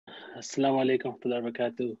Assalamu alaikum wa rahmatullahi wa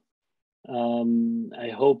barakatuh. I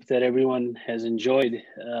hope that everyone has enjoyed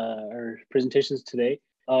our presentations today.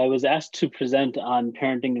 I was asked to present on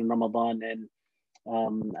parenting in Ramadan, and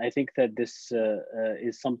I think that this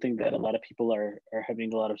is something that a lot of people are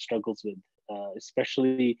having a lot of struggles with,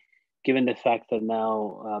 especially given the fact that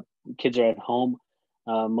now kids are at home.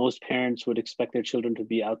 Most parents would expect their children to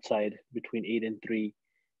be outside between 8 and 3,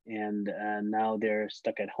 and now they're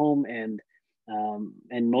stuck at home, and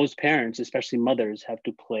most parents, especially mothers, have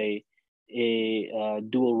to play a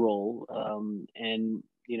dual role, and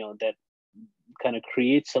that kind of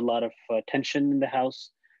creates a lot of tension in the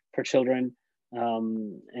house for children,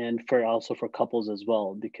 and for couples as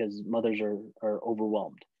well, because mothers are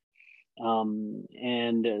overwhelmed.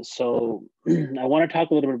 And so I want to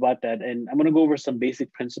talk a little bit about that, and I'm going to go over some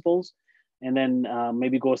basic principles, and then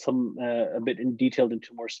maybe go some a bit in detailed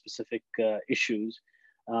into more specific issues.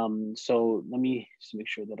 So let me just make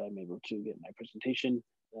sure that I'm able to get my presentation.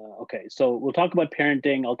 Okay, so we'll talk about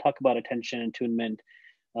parenting. I'll talk about attention, attunement,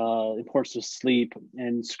 importance of sleep,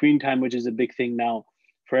 and screen time, which is a big thing now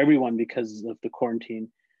for everyone because of the quarantine.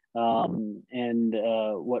 And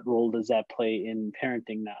what role does that play in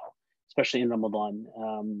parenting now, especially in Ramadan?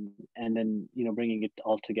 And then, bringing it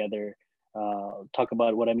all together, talk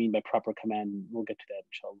about what I mean by proper command. We'll get to that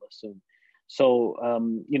inshallah soon. So,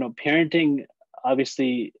 parenting,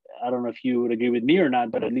 obviously, I don't know if you would agree with me or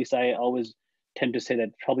not, but at least I always tend to say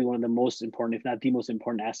that probably one of the most important, if not the most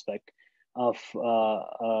important aspect of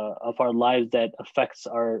our lives that affects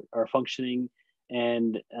our functioning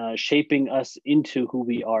and shaping us into who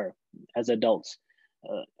we are as adults.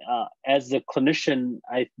 As a clinician,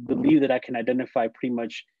 I believe that I can identify pretty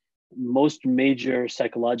much most major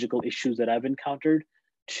psychological issues that I've encountered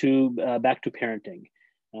to back to parenting.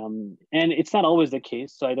 And it's not always the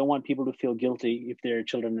case. So I don't want people to feel guilty if their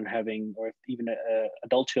children are having, or if even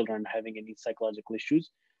adult children are having any psychological issues,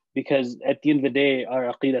 because at the end of the day, our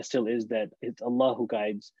aqidah still is that it's Allah who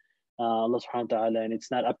guides, Allah subhanahu wa ta'ala, and it's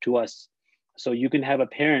not up to us. So you can have a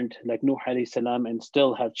parent like Nuh alayhi salam and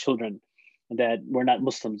still have children that were not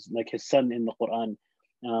Muslims, like his son in the Quran.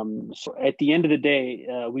 So at the end of the day,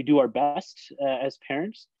 we do our best as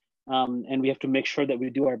parents. And we have to make sure that we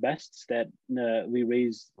do our best, that we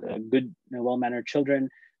raise good, well-mannered children,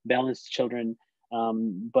 balanced children.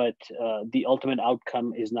 But the ultimate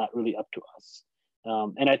outcome is not really up to us.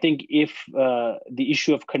 And I think if the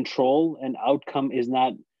issue of control and outcome is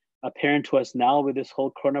not apparent to us now with this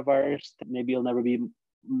whole coronavirus, that maybe it'll never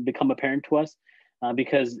become apparent to us,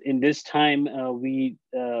 because in this time we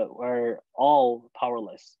are all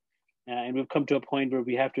powerless, and we've come to a point where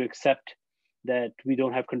we have to accept that we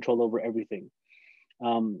don't have control over everything.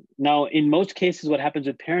 Now, in most cases, what happens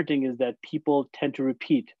with parenting is that people tend to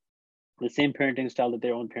repeat the same parenting style that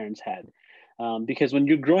their own parents had. Because when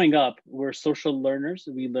you're growing up, we're social learners.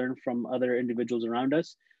 We learn from other individuals around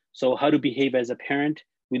us. So how to behave as a parent,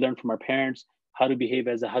 we learn from our parents. How to behave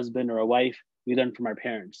as a husband or a wife, we learn from our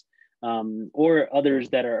parents. Or others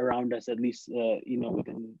that are around us, at least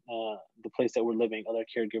within the place that we're living, other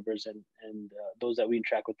caregivers and those that we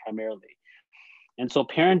interact with primarily. And so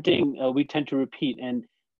parenting, we tend to repeat. And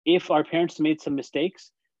if our parents made some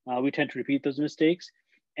mistakes, we tend to repeat those mistakes.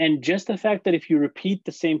 And just the fact that if you repeat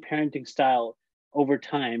the same parenting style over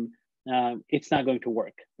time, it's not going to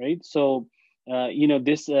work, right? So,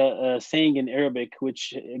 this saying in Arabic,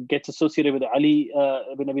 which gets associated with Ali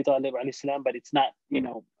ibn Abi Talib alayhi salam, but it's not,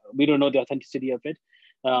 we don't know the authenticity of it.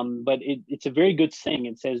 But it's a very good saying.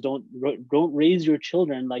 It says, don't raise your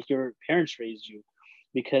children like your parents raised you,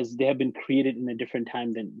 because they have been created in a different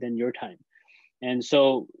time than your time. And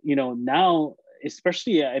so, now,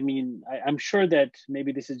 especially, I'm sure that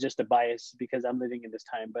maybe this is just a bias because I'm living in this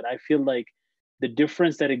time, but I feel like the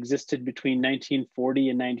difference that existed between 1940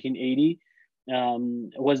 and 1980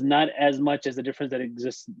 was not as much as the difference that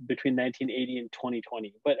exists between 1980 and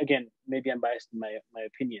 2020. But again, maybe I'm biased in my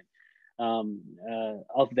opinion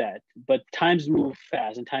of that. But times move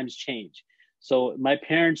fast and times change. So my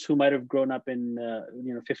parents, who might have grown up in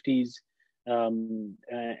 50s,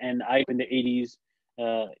 and I in the 80s,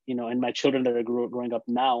 and my children that are growing up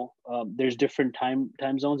now, there's different time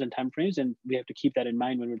zones and time frames, and we have to keep that in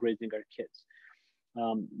mind when we're raising our kids.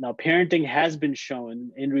 Now, parenting has been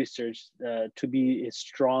shown in research to be a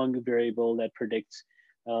strong variable that predicts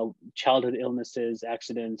childhood illnesses,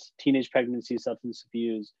 accidents, teenage pregnancy, substance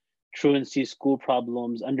abuse, truancy, school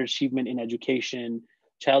problems, underachievement in education,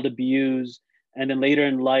 child abuse, and then later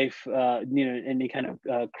in life, any kind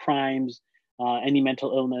of crimes, any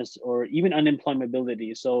mental illness, or even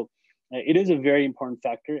unemployability. So it is a very important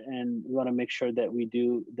factor, and we want to make sure that we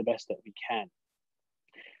do the best that we can.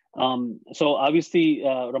 So obviously,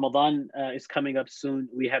 Ramadan is coming up soon.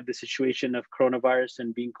 We have the situation of coronavirus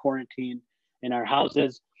and being quarantined in our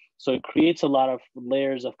houses. So it creates a lot of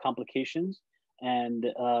layers of complications. And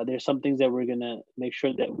there's some things that we're going to make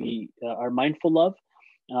sure that we are mindful of.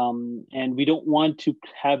 And we don't want to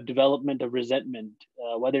have development of resentment,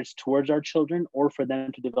 whether it's towards our children or for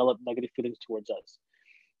them to develop negative feelings towards us.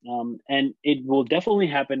 And it will definitely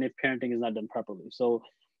happen if parenting is not done properly. So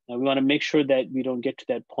we want to make sure that we don't get to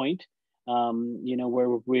that point, where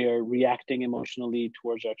we're reacting emotionally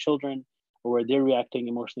towards our children or where they're reacting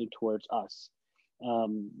emotionally towards us.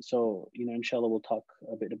 Inshallah, we'll talk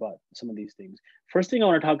a bit about some of these things. First thing I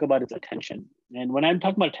want to talk about is attention. And when I'm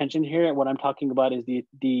talking about attention here, what I'm talking about is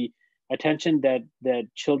the attention that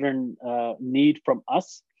children need from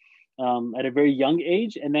us at a very young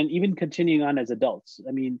age, and then even continuing on as adults.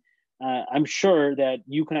 I mean, I'm sure that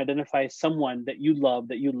you can identify someone that you love,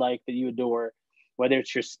 that you like, that you adore, whether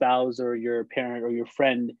it's your spouse or your parent or your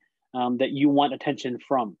friend, that you want attention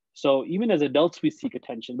from. So even as adults, we seek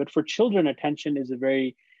attention, but for children, attention is a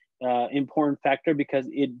very important factor because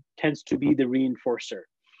it tends to be the reinforcer.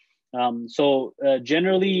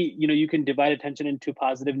 Generally, you can divide attention into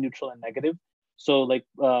positive, neutral, and negative. So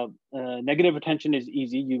negative attention is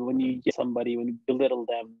easy. When you get somebody, when you belittle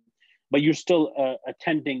them, but you're still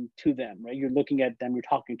attending to them, right? You're looking at them, you're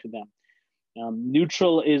talking to them.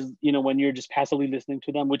 Neutral is, when you're just passively listening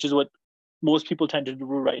to them, which is what most people tend to do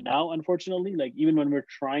right now, unfortunately. Like even when we're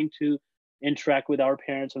trying to interact with our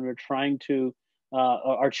parents, when we're trying to,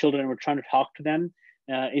 our children, we're trying to talk to them,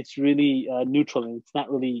 it's really neutral, and it's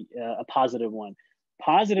not really a positive one.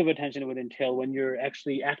 Positive attention would entail when you're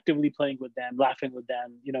actually actively playing with them, laughing with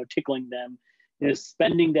them, tickling them,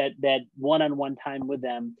 spending that one-on-one time with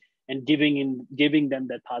them and giving them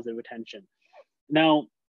that positive attention. Now,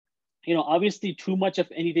 obviously too much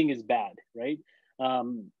of anything is bad, right?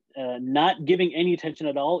 Not giving any attention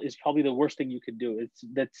at all is probably the worst thing you could do.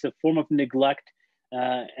 That's a form of neglect.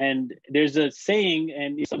 And there's a saying,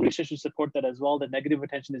 and some research to support that as well, that negative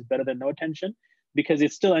attention is better than no attention, because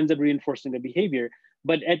it still ends up reinforcing the behavior.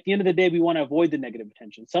 But at the end of the day, we want to avoid the negative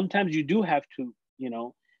attention. Sometimes you do have to,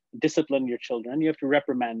 discipline your children. You have to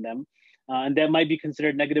reprimand them. And that might be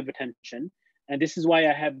considered negative attention. And this is why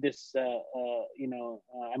I have this,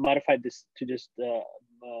 I modified this to just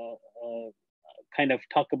kind of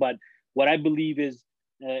talk about what I believe is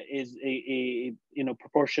a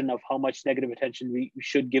proportion of how much negative attention we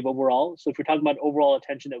should give overall. So if we're talking about overall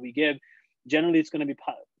attention that we give, generally it's going to be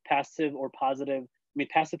passive or positive. I mean,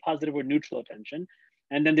 passive, positive, or neutral attention.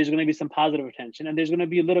 And then there's going to be some positive attention, and there's going to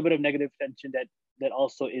be a little bit of negative attention that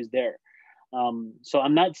also is there. So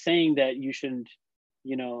I'm not saying that you shouldn't,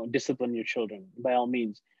 discipline your children by all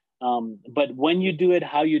means. But when you do it,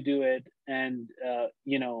 how you do it, and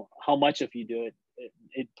how much of you do it,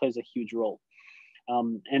 it plays a huge role.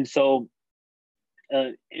 And so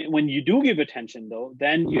when you do give attention, though,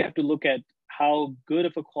 then you have to look at how good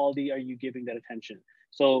of a quality are you giving that attention.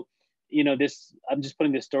 So, I'm just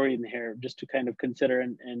putting this story in here just to kind of consider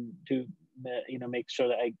and to, make sure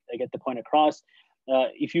that I get the point across.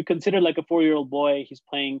 If you consider like a 4-year-old boy, he's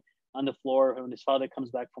playing on the floor when his father comes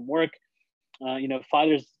back from work.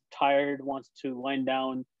 Father's tired, wants to wind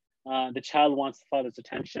down. The child wants the father's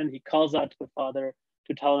attention. He calls out to the father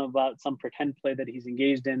to tell him about some pretend play that he's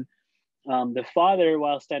engaged in. The father,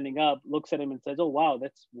 while standing up, looks at him and says, "Oh, wow,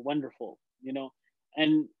 that's wonderful."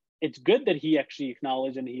 And it's good that he actually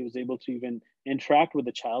acknowledged and he was able to even interact with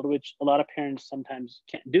the child, which a lot of parents sometimes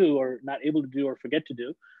can't do or not able to do or forget to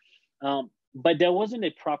do. But there wasn't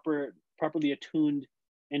a properly attuned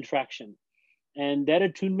interaction. And that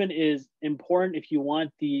attunement is important if you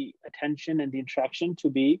want the attention and the interaction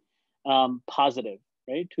to be positive,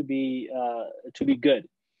 right? To be good.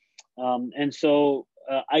 And so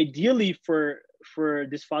ideally for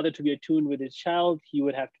this father to be attuned with his child, he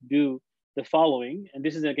would have to do the following. And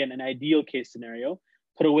this is, again, an ideal case scenario.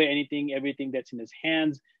 Put away everything that's in his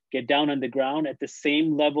hands, get down on the ground at the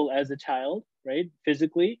same level as the child, right?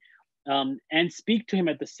 Physically, and speak to him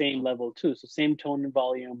at the same level too. So same tone and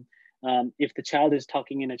volume. If the child is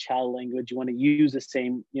talking in a child language, you want to use the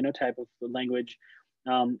same, type of language.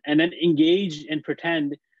 And then engage and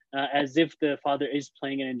pretend as if the father is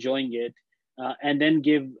playing and enjoying it. And then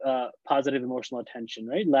give positive emotional attention,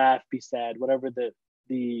 right? Laugh, be sad, whatever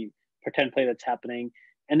the pretend play that's happening.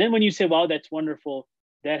 And then when you say, "Wow, that's wonderful,"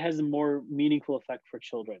 that has a more meaningful effect for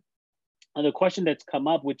children. And the question that's come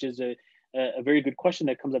up, which is a very good question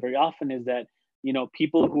that comes up very often, is that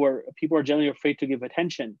people are generally afraid to give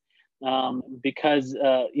attention because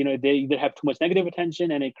they either have too much negative attention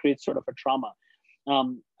and it creates sort of a trauma.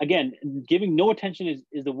 Again, giving no attention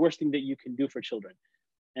is the worst thing that you can do for children.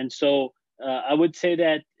 And so I would say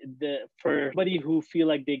that for somebody who feel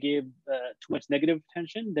like they gave too much negative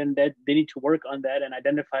attention, then that they need to work on that and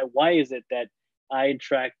identify why is it that I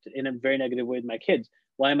interact in a very negative way with my kids.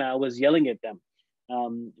 Why am I always yelling at them?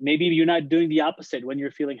 Maybe you're not doing the opposite when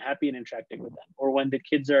you're feeling happy and interacting with them, or when the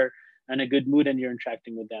kids are in a good mood and you're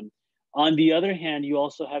interacting with them. On the other hand, you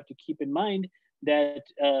also have to keep in mind that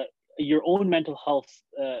your own mental health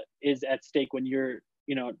is at stake when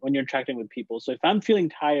when you're interacting with people. So if I'm feeling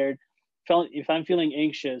tired, if I'm feeling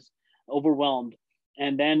anxious, overwhelmed,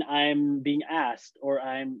 and then I'm being asked, or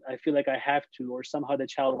I feel like I have to, or somehow the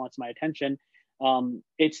child wants my attention,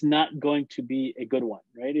 it's not going to be a good one,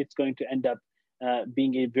 right? It's going to end up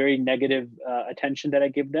being a very negative attention that I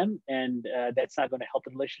give them, and that's not going to help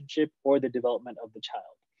the relationship or the development of the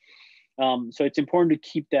child. So it's important to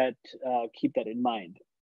keep that in mind.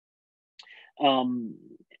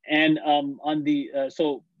 And on the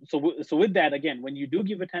so with that, again, when you do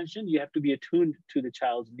give attention, you have to be attuned to the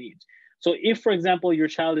child's needs. So if, for example, your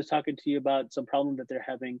child is talking to you about some problem that they're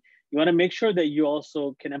having, you want to make sure that you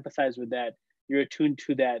also can empathize with that. You're attuned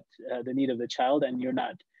to that, the need of the child, and you're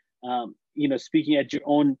not speaking at your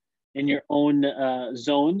own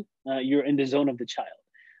zone. You're in the zone of the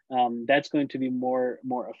child. That's going to be more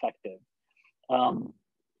effective.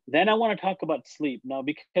 Then I want to talk about sleep now,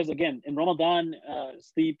 because again, in Ramadan,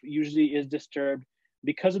 sleep usually is disturbed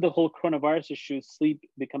because of the whole coronavirus issue. Sleep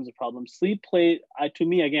becomes a problem. Sleep to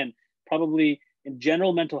me, again, probably in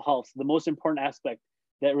general mental health, the most important aspect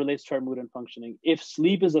that relates to our mood and functioning. If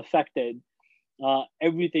sleep is affected,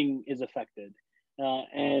 everything is affected.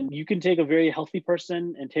 And you can take a very healthy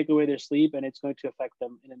person and take away their sleep, and it's going to affect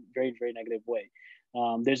them in a very, very negative way.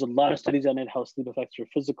 There's a lot of studies on it, how sleep affects your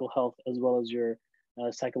physical health as well as your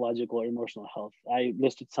psychological or emotional health. I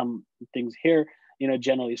listed some things here,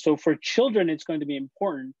 generally. So for children, it's going to be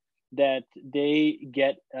important that they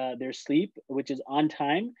get their sleep, which is on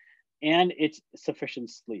time, and it's sufficient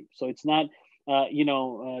sleep. So it's not,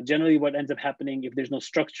 generally what ends up happening if there's no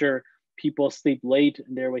structure, people sleep late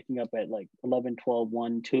and they're waking up at like 11, 12,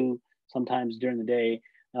 1, 2, sometimes during the day.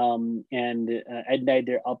 And at night,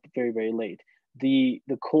 they're up very, very late. The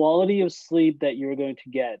quality of sleep that you're going to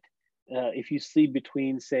get if you sleep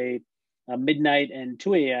between, say, midnight and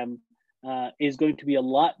 2 a.m. Is going to be a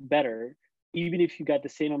lot better, even if you got the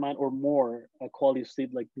same amount or more quality of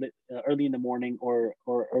sleep, like early in the morning or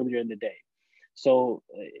earlier in the day. So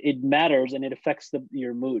it matters, and it affects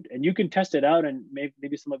your mood. And you can test it out, and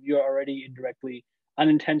maybe some of you are already indirectly,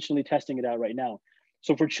 unintentionally testing it out right now.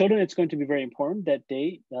 So for children, it's going to be very important that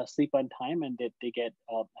they sleep on time and that they get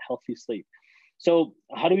healthy sleep. So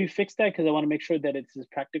how do we fix that? Because I want to make sure that it's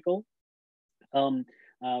practical.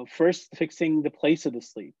 First, fixing the place of the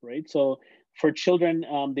sleep, right? So for children,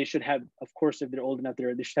 they should have, of course, if they're old enough,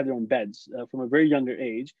 they should have their own beds from a very younger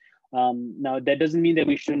age. Now, that doesn't mean that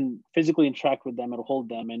we shouldn't physically interact with them or hold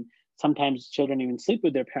them. And sometimes children even sleep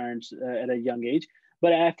with their parents at a young age.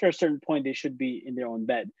 But after a certain point, they should be in their own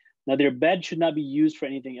bed. Now, their bed should not be used for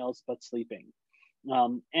anything else but sleeping.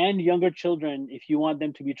 And younger children, if you want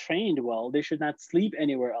them to be trained well, they should not sleep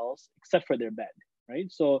anywhere else except for their bed, right?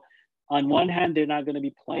 So on one hand, they're not going to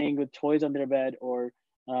be playing with toys on their bed or,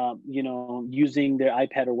 using their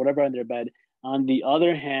iPad or whatever on their bed. On the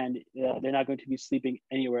other hand, they're not going to be sleeping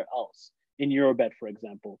anywhere else in your bed, for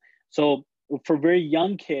example. So for very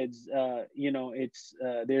young kids,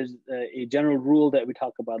 there's a general rule that we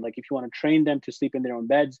talk about. Like if you want to train them to sleep in their own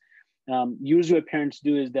beds, usually what parents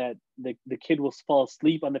do is that the kid will fall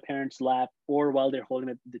asleep on the parent's lap, or while they're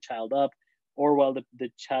holding the child up, or while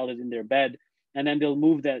the child is in their bed, and then they'll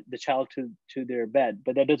move the child to their bed.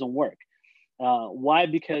 But that doesn't work. Why?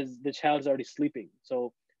 Because the child is already sleeping.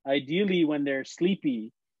 So ideally, when they're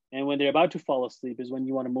sleepy and when they're about to fall asleep is when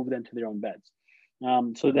you want to move them to their own beds,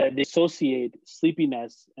 so that they associate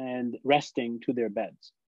sleepiness and resting to their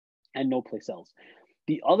beds and no place else.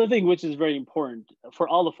 The other thing, which is very important for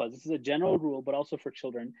all of us, this is a general rule, but also for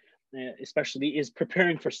children, especially, is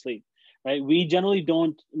preparing for sleep, right? We generally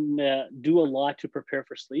don't do a lot to prepare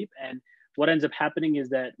for sleep. And what ends up happening is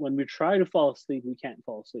that when we try to fall asleep, we can't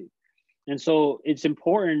fall asleep. And so it's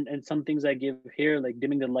important. And some things I give here, like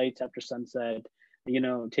dimming the lights after sunset,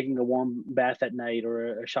 taking a warm bath at night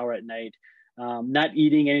or a shower at night, not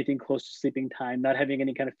eating anything close to sleeping time, not having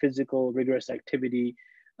any kind of physical rigorous activity,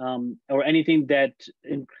 or anything that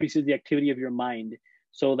increases the activity of your mind.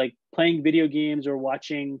 So like playing video games or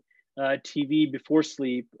watching TV before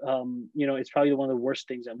sleep, it's probably one of the worst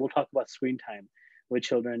things. And we'll talk about screen time with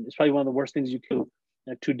children. It's probably one of the worst things you can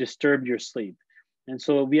do to disturb your sleep. And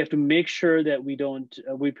so we have to make sure that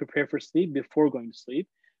we prepare for sleep before going to sleep,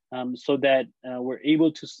 so that we're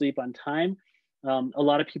able to sleep on time. A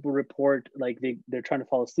lot of people report like they're trying to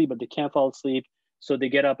fall asleep, but they can't fall asleep. So they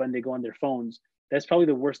get up and they go on their phones. That's probably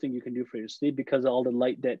the worst thing you can do for your sleep, because of all the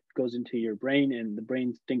light that goes into your brain, and the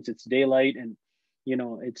brain thinks it's daylight, and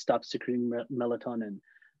it stops secreting melatonin.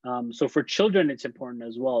 So for children, it's important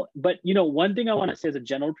as well. But one thing I want to say as a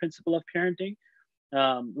general principle of parenting,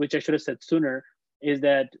 which I should have said sooner, is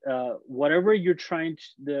that whatever you're trying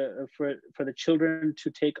for the children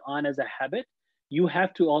to take on as a habit, you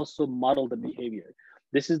have to also model the behavior.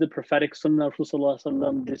 This is the prophetic sunnah of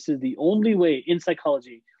Rasulullah. This is the only way in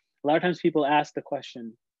psychology. A lot of times people ask the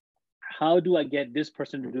question, how do I get this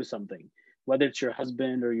person to do something? Whether it's your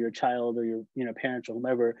husband or your child or your parents or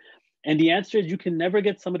whomever. And the answer is, you can never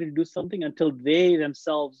get somebody to do something until they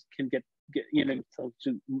themselves can get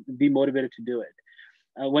to be motivated to do it.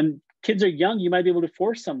 When kids are young, you might be able to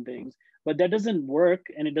force some things, but that doesn't work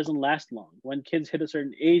and it doesn't last long. When kids hit a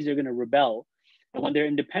certain age, they're going to rebel. And when they're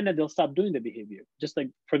independent, they'll stop doing the behavior. Just like,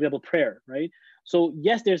 for example, prayer, right? So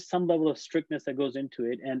yes, there's some level of strictness that goes into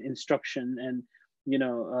it, and instruction, and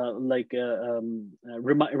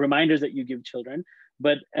reminders that you give children.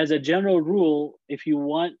 But as a general rule, if you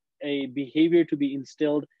want a behavior to be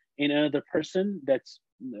instilled in another person that's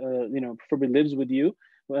preferably lives with you,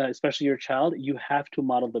 especially your child, you have to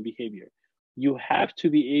model the behavior. You have to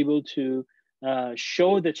be able to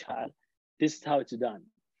show the child this is how it's done.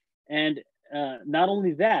 And not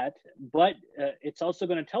only that, but it's also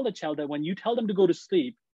going to tell the child that when you tell them to go to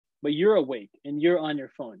sleep, but you're awake and you're on your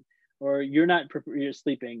phone, or you're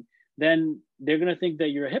sleeping, then they're going to think that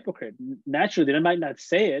you're a hypocrite. Naturally, they might not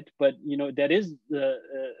say it, but that is the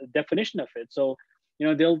definition of it. So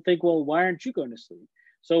they'll think, well, why aren't you going to sleep?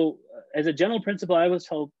 So as a general principle, I always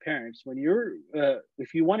tell parents, when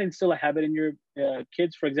if you want to instill a habit in your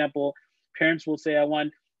kids, for example, parents will say, I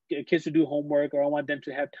want kids to do homework, or I want them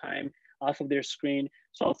to have time off of their screen.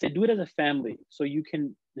 So I'll say, do it as a family, so you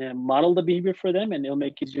can model the behavior for them, and it'll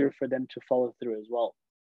make it easier for them to follow through as well.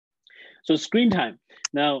 So screen time.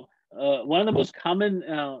 Now, one of the most common,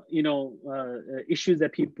 issues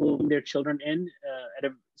that people bring their children in,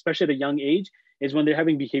 especially at a young age, is when they're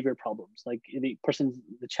having behavior problems. Like the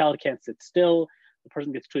child can't sit still, the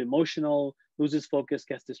person gets too emotional, loses focus,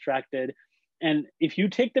 gets distracted. And if you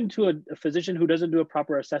take them to a physician who doesn't do a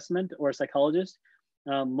proper assessment, or a psychologist,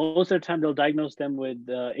 most of the time they'll diagnose them with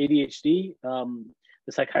ADHD.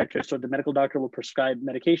 The psychiatrist or the medical doctor will prescribe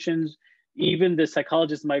medications. Even the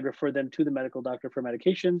psychologist might refer them to the medical doctor for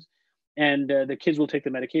medications, and the kids will take the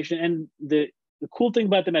medication. And the cool thing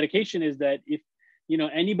about the medication is that if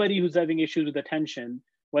anybody who's having issues with attention,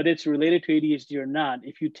 whether it's related to ADHD or not,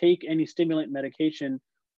 if you take any stimulant medication,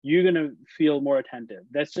 you're going to feel more attentive.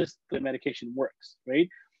 That's just the medication works, right?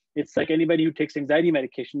 It's like anybody who takes anxiety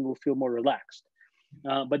medication will feel more relaxed.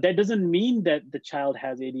 But that doesn't mean that the child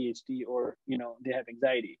has ADHD or they have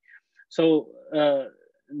anxiety. So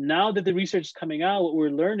now that the research is coming out, what we're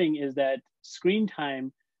learning is that screen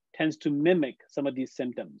time tends to mimic some of these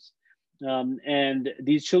symptoms. And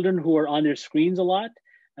these children who are on their screens a lot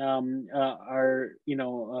are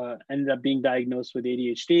ended up being diagnosed with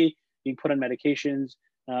ADHD, being put on medications,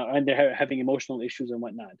 and they're having emotional issues and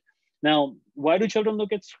whatnot. Now, why do children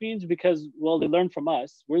look at screens? Because, well, they learn from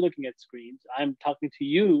us. We're looking at screens. I'm talking to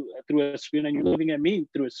you through a screen, and you're looking at me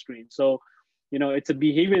through a screen. So, it's a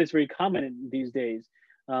behavior that's very common these days.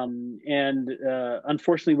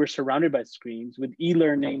 Unfortunately, we're surrounded by screens. With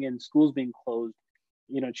e-learning and schools being closed,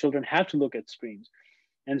 children have to look at screens.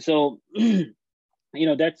 And so,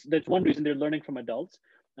 that's one reason they're learning from adults.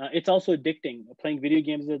 It's also addicting. Playing video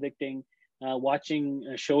games is addicting.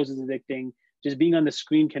 Watching shows is addicting. Just being on the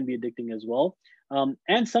screen can be addicting as well.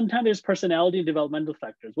 And sometimes there's personality and developmental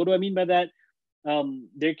factors. What do I mean by that?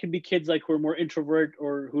 There can be kids who are more introvert,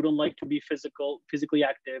 or who don't like to be physically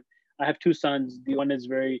active. I have two sons. The one is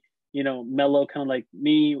very, mellow, kind of like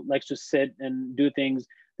me, likes to sit and do things.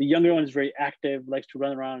 The younger one is very active, likes to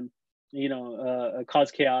run around,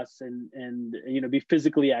 cause chaos and be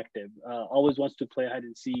physically active. Always wants to play hide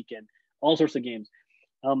and seek and all sorts of games.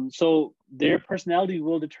 So their personality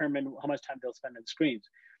will determine how much time they'll spend on screens.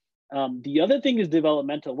 The other thing is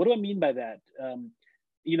developmental. What do I mean by that?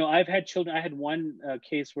 I've had children. I had one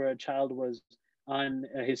case where a child was on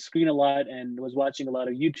his screen a lot and was watching a lot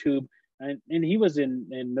of YouTube, and he was in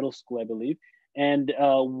middle school, I believe. And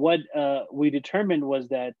what we determined was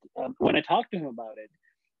that when I talked to him about it,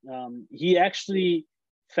 he actually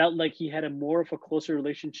felt like he had more of a closer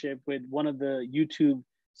relationship with one of the YouTube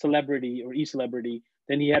celebrity or e-celebrity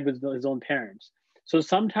than he had with his own parents. So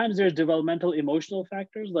sometimes there's developmental emotional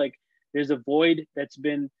factors, like there's a void that's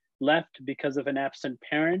been left because of an absent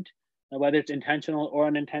parent, whether it's intentional or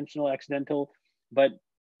unintentional, accidental. But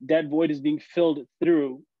that void is being filled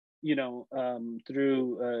through,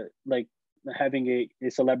 like having a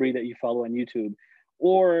celebrity that you follow on YouTube,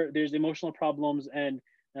 or there's emotional problems, and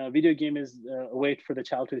video game is a way for the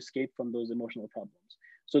child to escape from those emotional problems.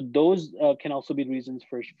 So those can also be reasons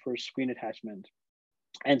for screen attachment.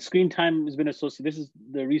 And screen time has been associated, this is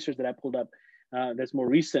the research that I pulled up that's more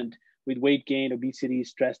recent, with weight gain, obesity,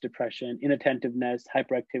 stress, depression, inattentiveness,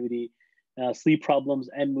 hyperactivity, sleep problems,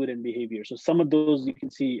 and mood and behavior. So some of those you can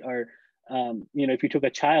see are, if you took a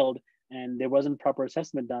child and there wasn't proper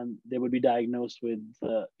assessment done, they would be diagnosed with,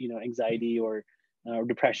 anxiety or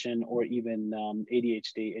depression, or even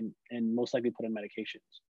ADHD, and most likely put on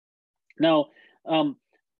medications. Now,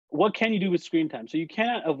 what can you do with screen time? So you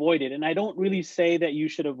cannot avoid it. And I don't really say that you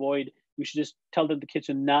should just tell the kids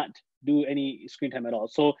to not do any screen time at all.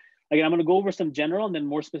 So again, I'm going to go over some general and then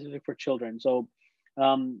more specific for children. So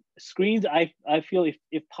screens, I feel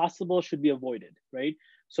if possible, should be avoided, right?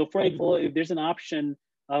 So for example, if there's an option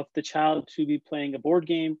of the child to be playing a board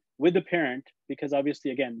game with the parent, because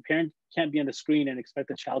obviously, again, parent can't be on the screen and expect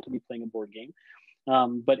the child to be playing a board game.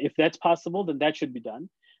 But if that's possible, then that should be done.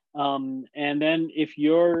 And then if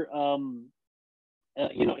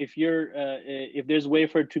there's a way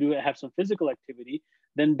for it to have some physical activity,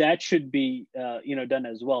 then that should be done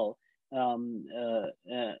as well. To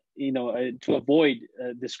avoid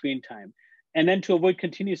the screen time, and then to avoid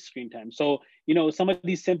continuous screen time. So some of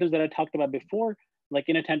these symptoms that I talked about before, like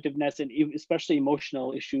inattentiveness and especially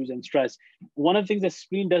emotional issues and stress. One of the things that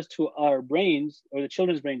screen does to our brains, or the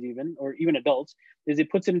children's brains or even adults, is it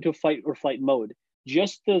puts it into fight or flight mode.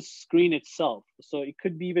 Just the screen itself. So it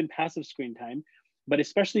could be even passive screen time, but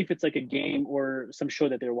especially if it's like a game or some show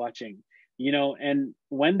that they're watching, and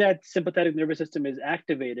when that sympathetic nervous system is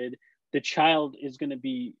activated, the child is going to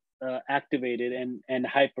be activated and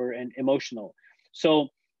hyper and emotional. So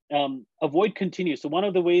avoid continuous. So one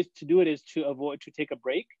of the ways to do it is to take a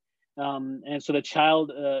break. And so the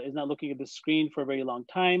child is not looking at the screen for a very long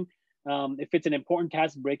time. If it's an important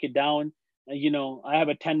task, break it down. I have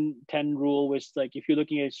a 10-10 rule, which like if you're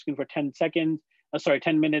looking at a screen for 10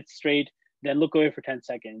 minutes straight, then look away for 10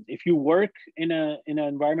 seconds. If you work in an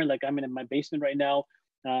environment like I'm in my basement right now,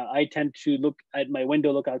 I tend to look at my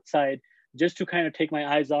window, look outside, just to kind of take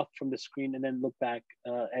my eyes off from the screen and then look back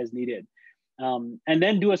as needed. And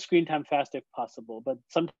then do a screen time fast if possible. But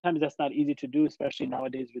sometimes that's not easy to do, especially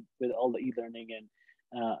nowadays with all the e-learning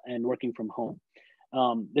and working from home.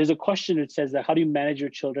 There's a question that says that how do you manage your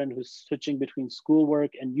children who's switching between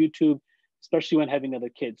schoolwork and YouTube, especially when having other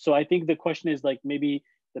kids? So I think the question is like maybe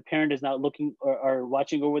the parent is not looking or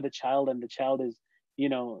watching over the child, and the child is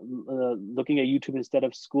looking at YouTube instead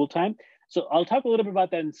of school time. So I'll talk a little bit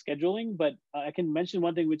about that in scheduling, but I can mention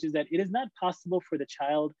one thing, which is that it is not possible for the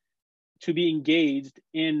child to be engaged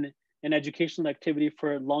in an educational activity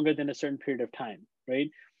for longer than a certain period of time, right?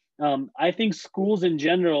 I think schools in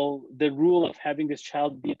general, the rule of having this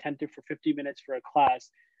child be attentive for 50 minutes for a class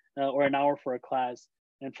or an hour for a class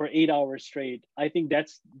and for 8 hours straight, I think that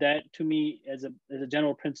to me as a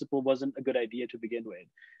general principle wasn't a good idea to begin with.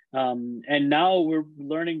 And now we're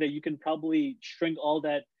learning that you can probably shrink all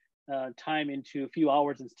that time into a few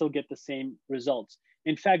hours and still get the same results.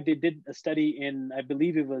 In fact, they did a study in, I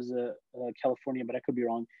believe it was California, but I could be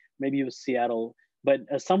wrong. Maybe it was Seattle, but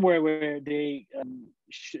somewhere where they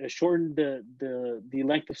shortened the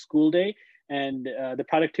length of school day, and the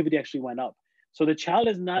productivity actually went up. So the child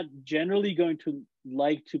is not generally going to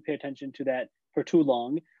like to pay attention to that for too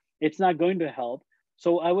long. It's not going to help.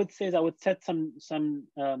 So I would say I would set some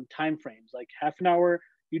time frames, like half an hour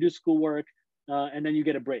you do schoolwork, and then you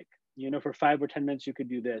get a break. For 5 or 10 minutes you could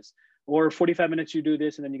do this, or 45 minutes you do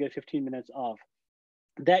this, and then you get 15 minutes off.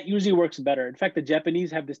 That usually works better. In fact, the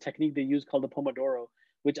Japanese have this technique they use called the Pomodoro,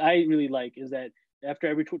 which I really like, is that after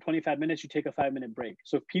every 25 minutes, you take a 5-minute break.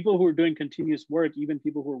 So people who are doing continuous work, even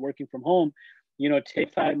people who are working from home,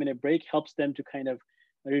 take 5-minute break helps them to kind of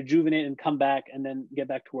rejuvenate and come back and then get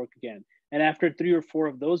back to work again. And after 3 or 4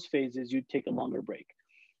 of those phases, you take a longer break.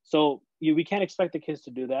 So we can't expect the kids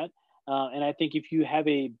to do that. And I think if you have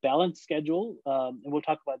a balanced schedule, and we'll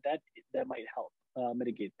talk about that, that might help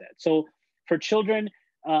mitigate that. So for children,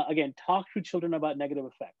 again, talk to children about negative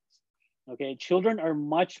effects. Okay, children are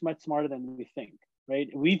much, much smarter than we think, right?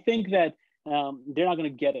 We think that they're not going to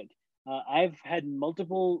get it. I've had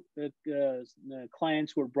multiple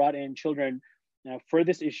clients who were brought in children for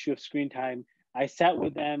this issue of screen time. I sat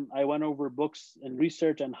with them. I went over books and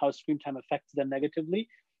research on how screen time affects them negatively.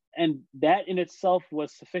 And that in itself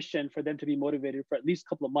was sufficient for them to be motivated for at least a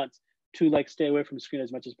couple of months to stay away from the screen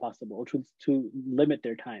as much as possible, or to limit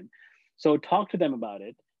their time. So talk to them about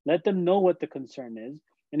it. Let them know what the concern is.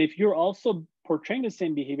 And if you're also portraying the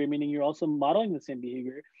same behavior, meaning you're also modeling the same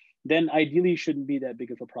behavior, then ideally shouldn't be that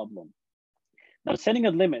big of a problem. Now, setting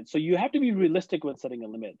a limit. So you have to be realistic with setting a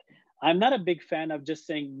limit. I'm not a big fan of just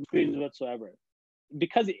saying screens whatsoever,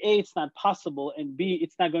 because A, it's not possible, and B,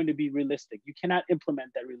 it's not going to be realistic. You cannot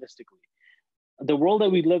implement that realistically. The world that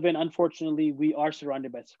we live in, unfortunately, we are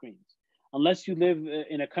surrounded by screens. Unless you live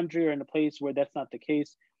in a country or in a place where that's not the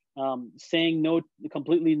case, saying no,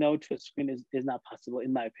 completely no to a screen is not possible,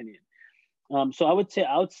 in my opinion. So I would say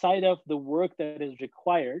outside of the work that is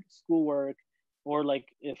required, schoolwork, or like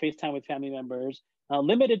FaceTime with family members,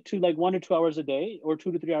 limited to like 1 to 2 hours a day, or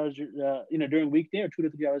 2 to 3 hours, during weekday, or 2 to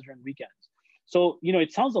 3 hours during weekends. So,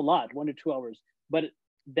 it sounds a lot, 1 to 2 hours, but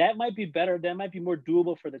that might be better. That might be more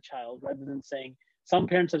doable for the child, rather than saying, some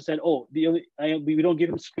parents have said, oh, we don't give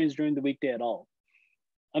them screens during the weekday at all.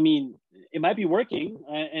 I mean, it might be working,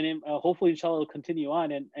 and hopefully, inshallah, will continue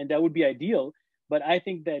on, and that would be ideal. But I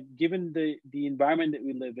think that given the environment that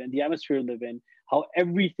we live in, the atmosphere we live in, how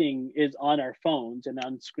everything is on our phones and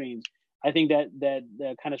on screens, I think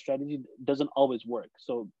that kind of strategy doesn't always work.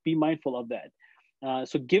 So be mindful of that.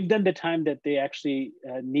 So give them the time that they actually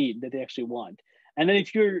need, that they actually want. And then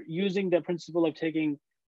if you're using the principle of taking,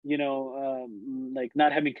 like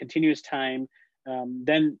not having continuous time,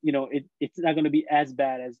 then it's not going to be as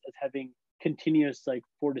bad as having continuous like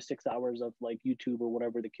 4 to 6 hours of like YouTube or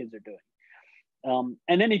whatever the kids are doing.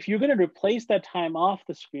 And then if you're going to replace that time off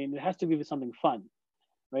the screen, it has to be with something fun,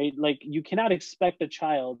 right? Like you cannot expect a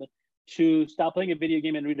child to stop playing a video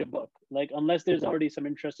game and read a book, like unless there's already some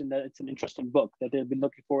interest in that, it's an interesting book that they've been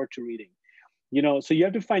looking forward to reading. So you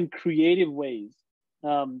have to find creative ways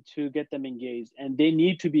to get them engaged, and they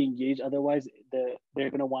need to be engaged. Otherwise, they're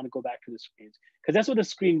going to want to go back to the screens, because that's what the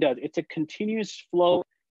screen does. It's a continuous flow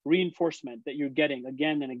reinforcement that you're getting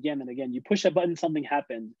again and again and again. You push a button, something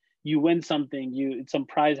happens. You win something. Some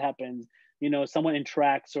prize happens. Someone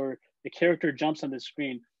interacts, or the character jumps on the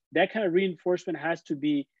screen. That kind of reinforcement has to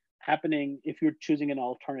be happening if you're choosing an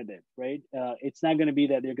alternative, right? It's not going to be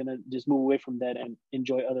that they're going to just move away from that and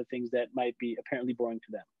enjoy other things that might be apparently boring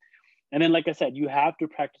to them. And then, like I said, you have to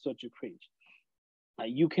practice what you preach.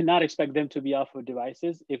 You cannot expect them to be off of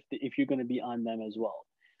devices if you're going to be on them as well.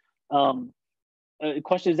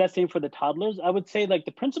 Question, is that same for the toddlers? I would say like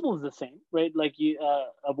the principle is the same, right? Like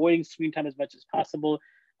avoiding screen time as much as possible.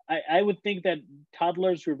 I would think that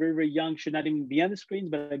toddlers who are very, very young should not even be on the screens,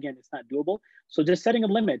 but again, it's not doable. So just setting a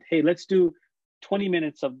limit. Hey, let's do 20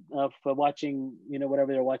 minutes of watching,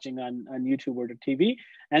 whatever they're watching on YouTube or the TV,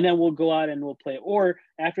 and then we'll go out and we'll play. Or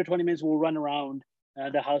after 20 minutes, we'll run around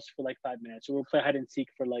the house for like 5 minutes, or we'll play hide and seek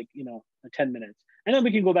for like 10 minutes, and then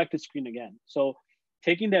we can go back to screen again. So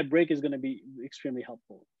taking that break is going to be extremely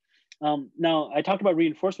helpful. Now, I talked about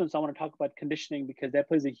reinforcement, so I want to talk about conditioning, because that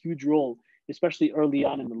plays a huge role, especially early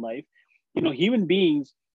on in the life. Human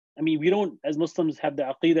beings, I mean, we don't, as Muslims, have the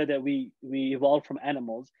aqidah that we evolved from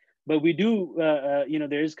animals, but we do,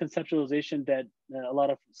 there is conceptualization that a lot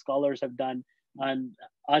of scholars have done on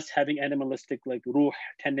us having animalistic, like ruh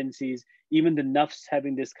tendencies, even the nafs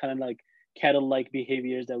having this kind of like cattle-like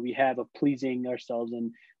behaviors that we have of pleasing ourselves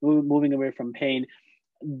and moving away from pain.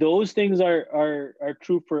 Those things are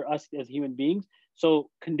true for us as human beings. So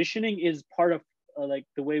conditioning is part of like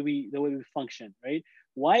the way we function, right?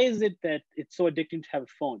 Why is it that it's so addicting to have a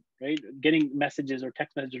phone, right? Getting messages or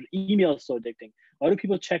text messages or email is so addicting. Why do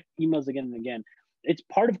people check emails again and again? It's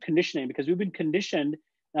part of conditioning, because we've been conditioned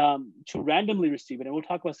to randomly receive it. And we'll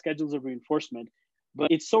talk about schedules of reinforcement,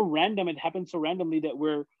 but it's so random. It happens so randomly that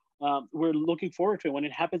we're looking forward to it. When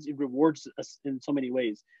it happens, it rewards us in so many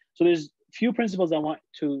ways. So there's few principles I want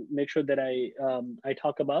to make sure that I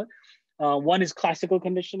talk about. One is classical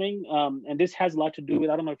conditioning, and this has a lot to do with,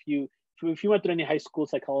 I don't know if you went through any high school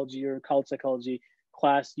psychology or college psychology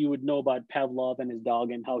class, you would know about Pavlov and his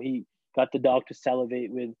dog, and how he got the dog to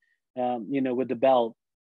salivate with the bell.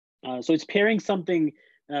 So it's pairing something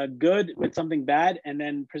good with something bad, and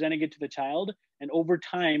then presenting it to the child. And over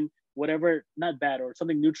time, whatever, not bad, or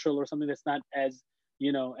something neutral, or something that's not as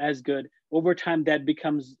good, over time that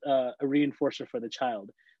becomes a reinforcer for the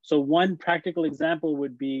child. So one practical example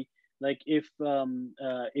would be like if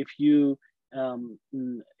you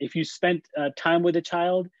spent time with a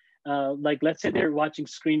child, like let's say they're watching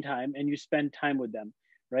screen time and you spend time with them,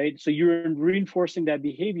 right? So you're reinforcing that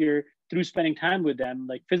behavior through spending time with them,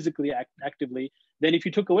 like physically actively. Then if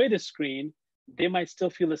you took away the screen, they might still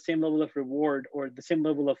feel the same level of reward or the same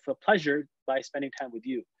level of pleasure by spending time with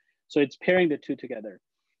you. So it's pairing the two together.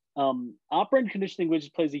 Operant conditioning,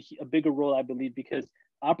 which plays a bigger role, I believe, because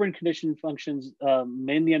operant conditioning functions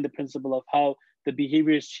mainly on the principle of how the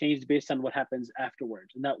behavior is changed based on what happens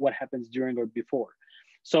afterwards, not what happens during or before.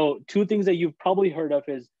 So two things that you've probably heard of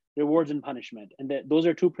is rewards and punishment. And those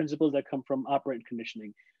are two principles that come from operant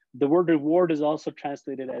conditioning. The word reward is also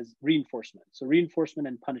translated as reinforcement. So reinforcement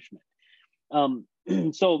and punishment.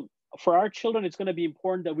 So for our children, it's going to be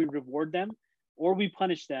important that we reward them or we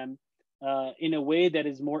punish them in a way that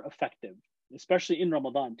is more effective, especially in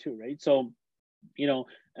Ramadan too, right? So,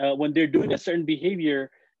 when they're doing a certain behavior,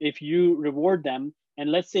 if you reward them,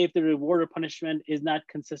 and let's say if the reward or punishment is not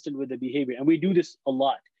consistent with the behavior, and we do this a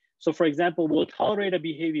lot. So for example, we'll tolerate a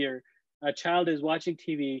behavior, a child is watching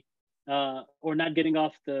TV or not getting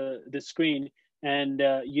off the screen, and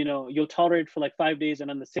you'll tolerate for like 5 days, and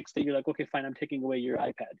on the sixth day, you're like, okay, fine, I'm taking away your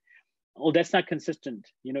iPad. Oh, that's not consistent,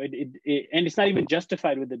 and it's not even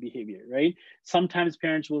justified with the behavior, right? Sometimes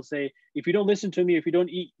parents will say, if you don't listen to me, if you don't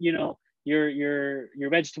eat, your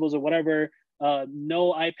vegetables or whatever,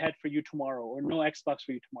 no iPad for you tomorrow, or no Xbox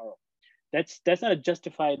for you tomorrow. That's not a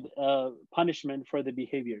justified punishment for the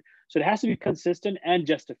behavior. So it has to be consistent and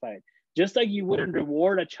justified. Just like you wouldn't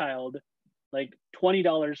reward a child like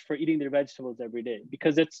 $20 for eating their vegetables every day,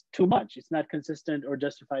 because it's too much. It's not consistent or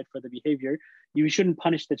justified for the behavior. You shouldn't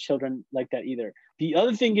punish the children like that either. The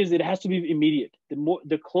other thing is it has to be immediate.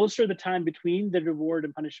 The closer the time between the reward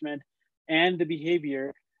and punishment and the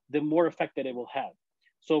behavior, the more effect that it will have.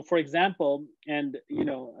 So for example, and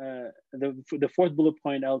the fourth bullet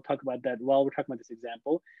point, I'll talk about that while we're talking about this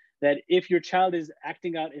example, that if your child is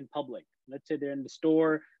acting out in public, let's say they're in the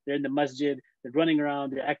store, they're in the masjid, they're running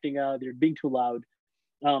around, they're acting out, they're being too loud,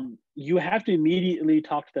 you have to immediately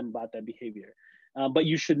talk to them about that behavior. But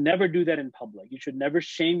you should never do that in public. You should never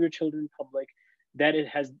shame your children in public. That it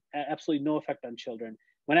has absolutely no effect on children.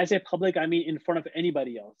 When I say public, I mean in front of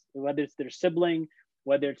anybody else, whether it's their sibling,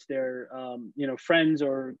 whether it's their friends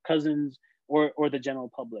or cousins or the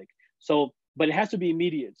general public. So, but it has to be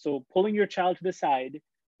immediate. So pulling your child to the side,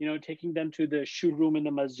 taking them to the shoe room in the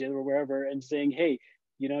masjid or wherever and saying, hey,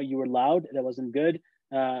 you were loud, that wasn't good.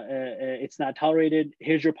 It's not tolerated.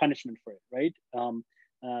 Here's your punishment for it, right?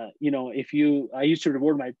 I used to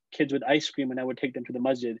reward my kids with ice cream when I would take them to the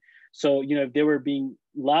masjid. So, if they were being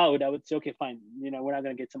loud, I would say, okay, fine. We're not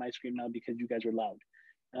going to get some ice cream now because you guys were loud.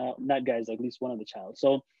 Not guys, at least one of the child.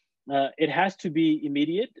 So it has to be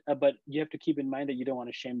immediate, but you have to keep in mind that you don't want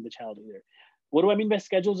to shame the child either. What do I mean by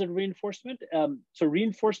schedules and reinforcement? So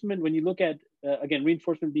reinforcement, when you look at, again,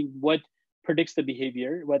 reinforcement being what predicts the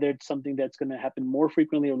behavior, whether it's something that's going to happen more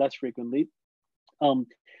frequently or less frequently,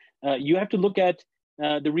 you have to look at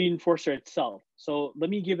the reinforcer itself. So let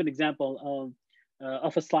me give an example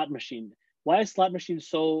of a slot machine. Why is slot machine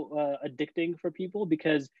so addicting for people?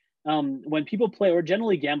 Because when people play, or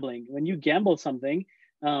generally gambling, when you gamble something,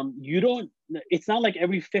 it's not like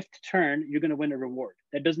every fifth turn you're going to win a reward.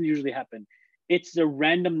 That doesn't usually happen. It's a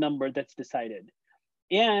random number that's decided.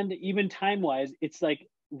 And even time-wise, it's like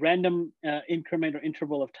random increment or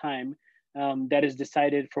interval of time that is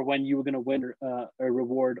decided for when you were going to win a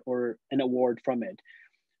reward or an award from it.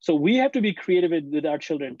 So we have to be creative with our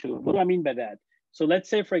children too. What do I mean by that? So let's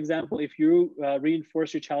say, for example, if you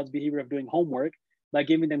reinforce your child's behavior of doing homework by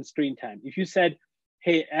giving them screen time. If you said,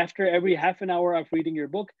 hey, after every half an hour of reading your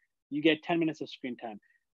book, you get 10 minutes of screen time.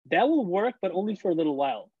 That will work, but only for a little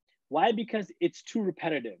while. Why? Because it's too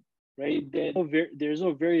repetitive, right? There's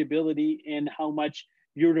no variability in how much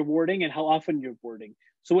you're rewarding and how often you're rewarding.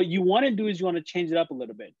 So what you want to do is you want to change it up a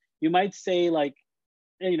little bit. You might say like,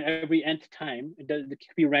 every nth time, it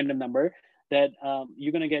could be a random number, that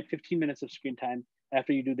you're going to get 15 minutes of screen time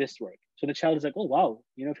after you do this work. So the child is like, oh, wow,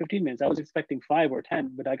 15 minutes. I was expecting 5 or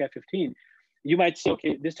 10, but I got 15. You might say,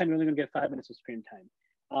 okay, this time you're only going to get 5 minutes of screen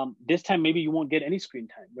time. This time, maybe you won't get any screen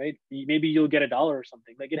time, right? Maybe you'll get $1 or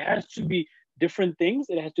something. Like, it has to be different things.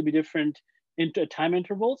 It has to be different time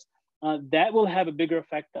intervals. That will have a bigger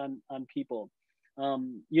effect on people. A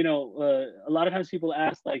lot of times people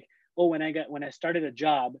ask like, oh, when I started a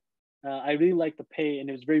job, I really liked the pay and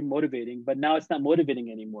it was very motivating, but now it's not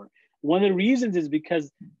motivating anymore. One of the reasons is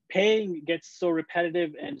because paying gets so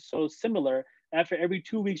repetitive and so similar. After every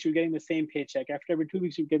 2 weeks, you're getting the same paycheck. After every 2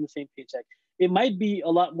 weeks, you're getting the same paycheck. It might be a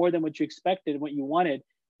lot more than what you expected, what you wanted,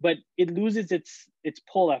 but it loses its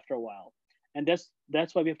pull after a while. And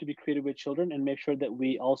that's why we have to be creative with children and make sure that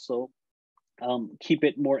we also keep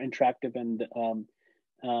it more interactive and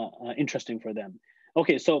interesting for them.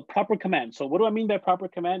 Okay, so proper command. So what do I mean by proper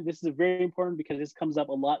command? This is very important because this comes up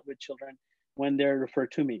a lot with children when they're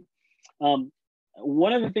referred to me.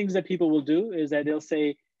 One of the things that people will do is that they'll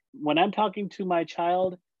say, when I'm talking to my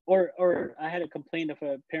child, or I had a complaint of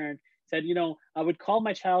a parent said, I would call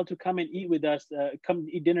my child to come and eat with us, come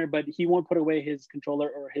eat dinner, but he won't put away his controller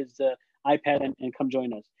or his iPad and come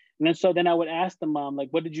join us. And then so then I would ask the mom, like,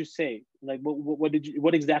 what did you say? Like,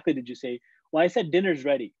 what exactly did you say? Well, I said dinner's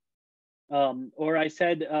ready. Or I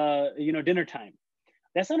said, dinner time.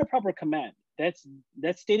 That's not a proper command. That's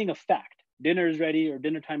stating a fact. Dinner is ready or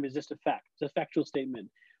dinner time is just a fact. It's a factual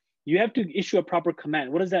statement. You have to issue a proper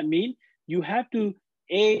command. What does that mean? You have to,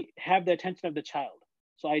 have the attention of the child.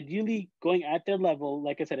 So ideally going at their level,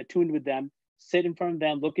 like I said, attuned with them, sit in front of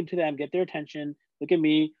them, look into them, get their attention, look at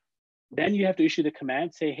me. Then you have to issue the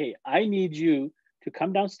command, say, hey, I need you to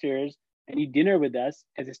come downstairs and eat dinner with us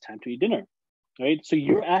because it's time to eat dinner, right? So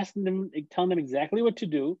you're asking them, telling them exactly what to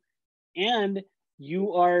do, and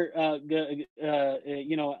you are,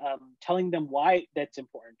 telling them why that's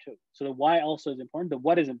important too. So the why also is important, the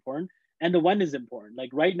what is important, and the when is important. Like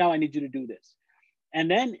right now, I need you to do this.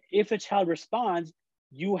 And then if a child responds,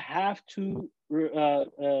 you have to,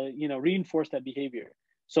 reinforce that behavior.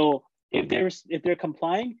 So if they're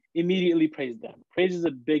complying, immediately praise them. Praise is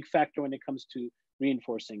a big factor when it comes to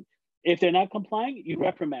reinforcing. If they're not complying, you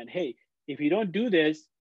reprimand. Hey, if you don't do this,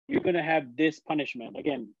 you're going to have this punishment.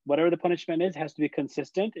 Again, whatever the punishment is, has to be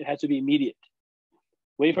consistent. It has to be immediate.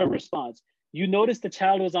 Wait for a response. You notice the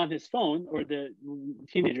child was on his phone, or the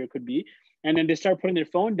teenager could be, and then they start putting their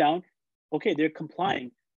phone down. Okay, they're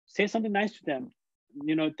complying. Say something nice to them.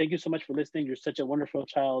 Thank you so much for listening. You're such a wonderful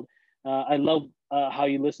child. I love how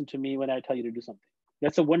you listen to me when I tell you to do something.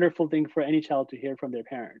 That's a wonderful thing for any child to hear from their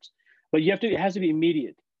parents. But it has to be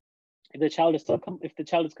immediate. If the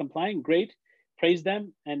child is complying, great, praise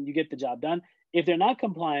them, and you get the job done. If they're not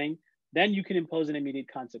complying, then you can impose an immediate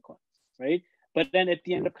consequence, right? But then at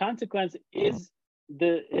the end of consequence, is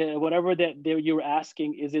the whatever that you were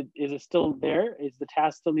asking, is it still there? Is the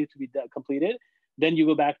task still need to be completed? Then you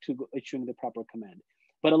go back to issuing the proper command.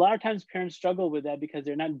 But a lot of times parents struggle with that because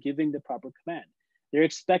they're not giving the proper command. They're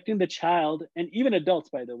expecting the child, and even adults,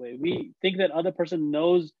 by the way, we think that other person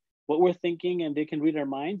knows what we're thinking and they can read our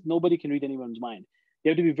minds. Nobody can read anyone's mind. You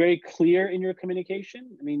have to be very clear in your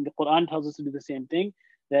communication. I mean, the Quran tells us to do the same thing,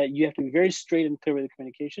 that you have to be very straight and clear with the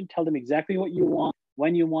communication. Tell them exactly what you want,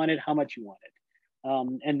 when you want it, how much you want it.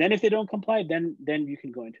 And then if they don't comply, then you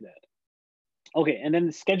can go into that. Okay, and then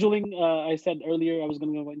scheduling, I said earlier, I was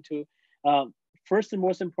going to go into, first and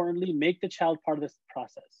most importantly, make the child part of this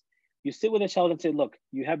process. You sit with a child and say, look,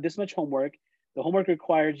 you have this much homework. The homework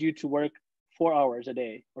requires you to work 4 hours a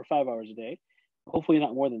day or 5 hours a day, hopefully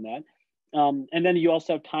not more than that. And then you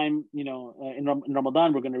also have time, in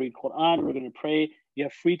Ramadan, we're going to read Quran, we're going to pray. You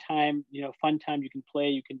have free time, fun time. You can play,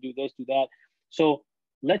 you can do this, do that. So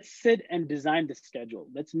let's sit and design the schedule.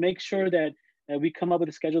 Let's make sure that we come up with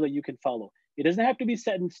a schedule that you can follow. It doesn't have to be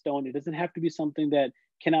set in stone. It doesn't have to be something that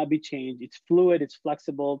cannot be changed. It's fluid, it's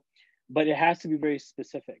flexible, but it has to be very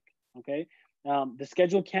specific, okay? The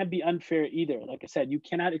schedule can't be unfair either. Like I said, you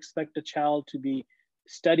cannot expect a child to be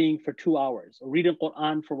studying for 2 hours or reading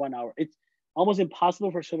Quran for 1 hour. It's almost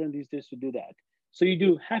impossible for children these days to do that. So you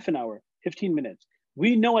do half an hour, 15 minutes.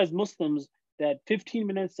 We know as Muslims that 15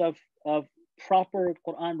 minutes of proper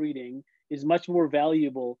Quran reading is much more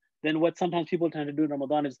valuable than what sometimes people tend to do in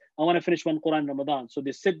Ramadan is, I want to finish one Quran in Ramadan. So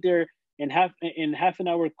they sit there and half an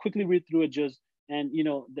hour, quickly read through a juz, and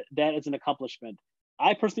that is an accomplishment.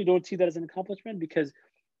 I personally don't see that as an accomplishment because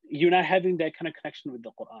you're not having that kind of connection with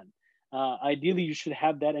the Quran. Ideally, you should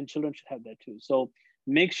have that, and children should have that too. So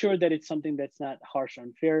make sure that it's something that's not harsh or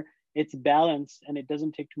unfair. It's balanced, and it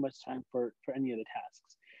doesn't take too much time for any of the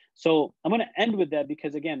tasks. So I'm going to end with that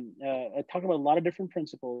because, again, I talked about a lot of different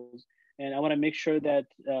principles, and I want to make sure that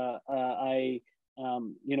if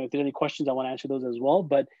there's any questions, I want to answer those as well.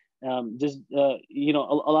 But a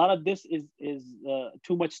lot of this is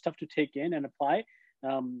too much stuff to take in and apply.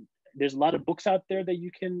 There's a lot of books out there that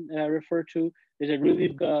you can refer to. There's a really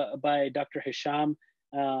by Dr. Hisham,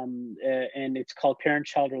 and it's called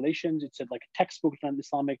Parent-Child Relations. It's like a textbook on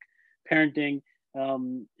Islamic parenting.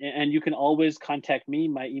 And you can always contact me.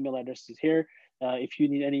 My email address is here. If you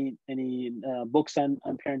need any books on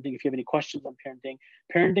parenting, if you have any questions on parenting.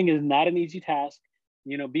 Parenting is not an easy task.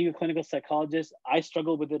 Being a clinical psychologist, I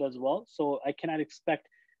struggle with it as well. So I cannot expect,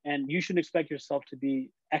 and you shouldn't expect yourself to be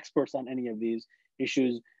experts on any of these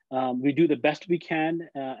issues. We do the best we can,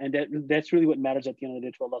 and that's really what matters at the end of the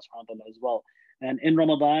day to Allah subhanahu wa ta'ala as well. And in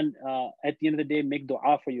Ramadan, at the end of the day, make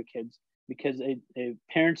dua for your kids, because a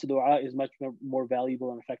parent's dua is much more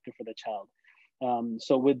valuable and effective for the child.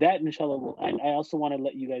 So with that, inshallah, I also want to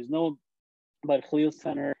let you guys know about Khalil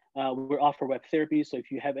Center. We're offer web therapy. So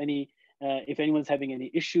if anyone's having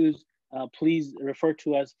any issues, please refer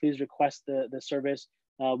to us. Please request the service.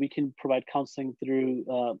 We can provide counseling through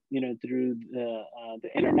the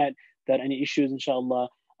internet. Without any issues, inshallah.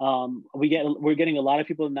 We're getting a lot of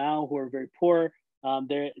people now who are very poor,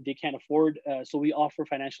 they can't afford. So we offer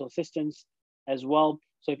financial assistance as well.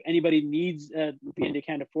 So if anybody needs and they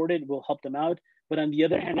can't afford it, we'll help them out. But on the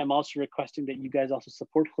other hand, I'm also requesting that you guys also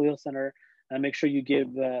support Khalil Center. Make sure you give,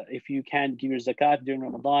 if you can, give your zakat during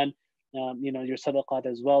Ramadan, your sadaqat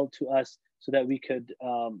as well to us, so that we could,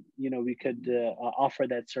 offer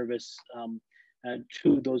that service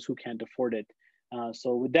to those who can't afford it.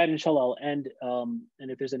 So with that, inshallah, I'll end.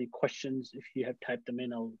 And if there's any questions, if you have typed them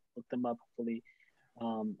in, I'll look them up, hopefully.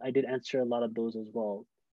 I did answer a lot of those as well.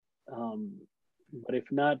 But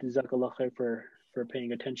if not, Jazakallah khair for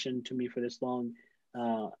paying attention to me for this long.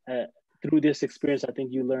 Through this experience, I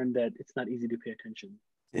think you learned that it's not easy to pay attention.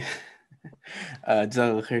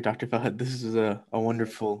 Jazakallah khair, Dr. Fahad. This is a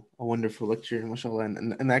wonderful lecture, mashallah.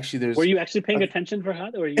 And actually, Were you actually paying attention,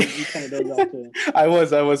 Fahad, or you kind of dozed off too? I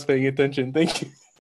was paying attention. Thank you.